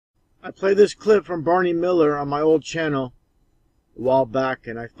I played this clip from Barney Miller on my old channel a while back,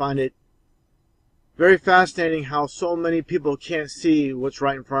 and I find it very fascinating how so many people can't see what's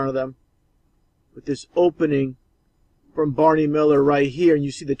right in front of them. With this opening from Barney Miller right here, and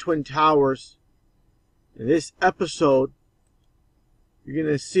you see the Twin Towers. In this episode, you're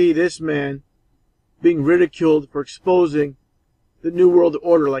going to see this man being ridiculed for exposing the New World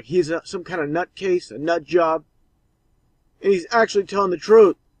Order like he's some kind of nutcase, a nut job. And he's actually telling the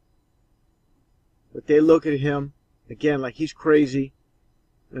truth. But they look at him, again, like he's crazy.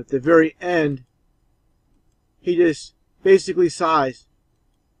 And at the very end, he just basically sighs.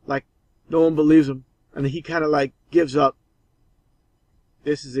 Like no one believes him. And he kind of like gives up.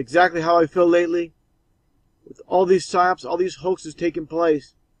 This is exactly how I feel lately. With all these psyops, all these hoaxes taking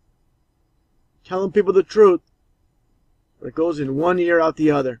place. Telling people the truth. But it goes in one ear out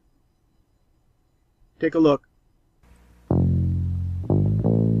the other. Take a look.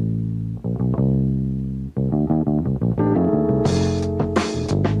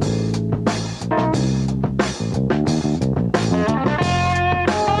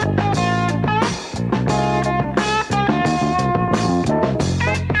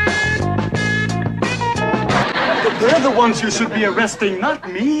 They're the ones you should be arresting,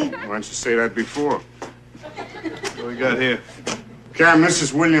 not me. Why don't you say that before? What do we got here? Cam, this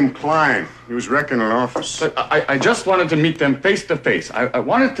is William Klein. He was wrecking an office. But I just wanted to meet them face to face. I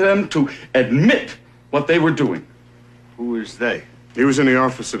wanted them to admit what they were doing. Who is they? He was in the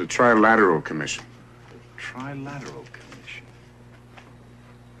office of the Trilateral Commission. Trilateral Commission.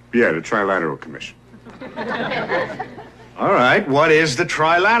 Yeah, the Trilateral Commission. All right, what is the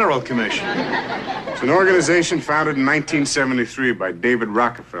Trilateral Commission? It's an organization founded in 1973 by David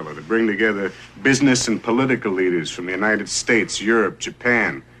Rockefeller to bring together business and political leaders from the United States, Europe,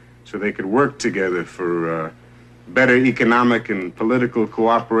 Japan, so they could work together for better economic and political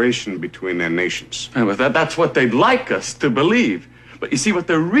cooperation between their nations. And with that's what they'd like us to believe. But you see, what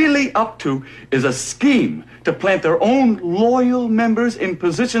they're really up to is a scheme to plant their own loyal members in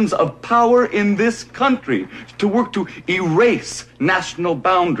positions of power in this country, to work to erase national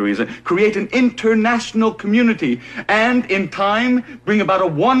boundaries and create an international community, and in time bring about a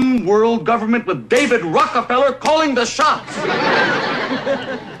one world government with David Rockefeller calling the shots.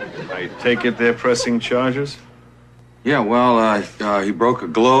 I take it they're pressing charges? Yeah, well, he broke a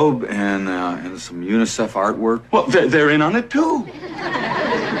globe and some UNICEF artwork. Well, they're in on it too.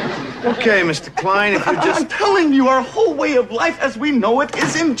 Okay, Mr. Klein, if you I'm telling you, our whole way of life as we know it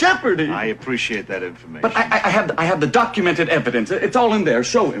is in jeopardy. I appreciate that information. But I have the documented evidence. It's all in there.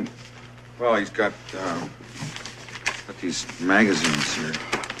 Show him. Well, he's got these magazines here.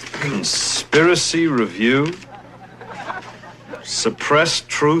 Conspiracy Review? Suppressed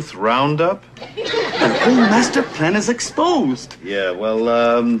Truth Roundup? The whole master plan is exposed. Yeah,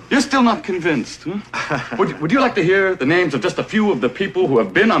 well, You're still not convinced, huh? Would you like to hear the names of just a few of the people who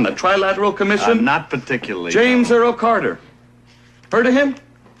have been on the Trilateral Commission? not particularly. James Earl Carter. Heard of him?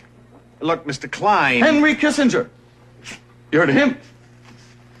 Look, Mr. Klein. Henry Kissinger. You heard of him?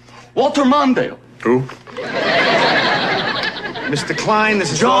 Walter Mondale. Who? Mr. Klein,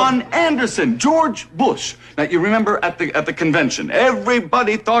 this is John Anderson, George Bush. Now, you remember at the convention,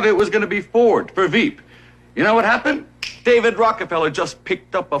 everybody thought it was going to be Ford for Veep. You know what happened? David Rockefeller just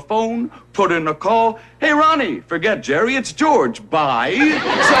picked up a phone, put in a call. Hey, Ronnie, forget Jerry, it's George. Bye.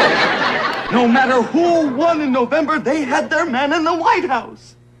 So, no matter who won in November, they had their man in the White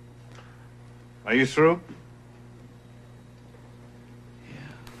House. Are you through?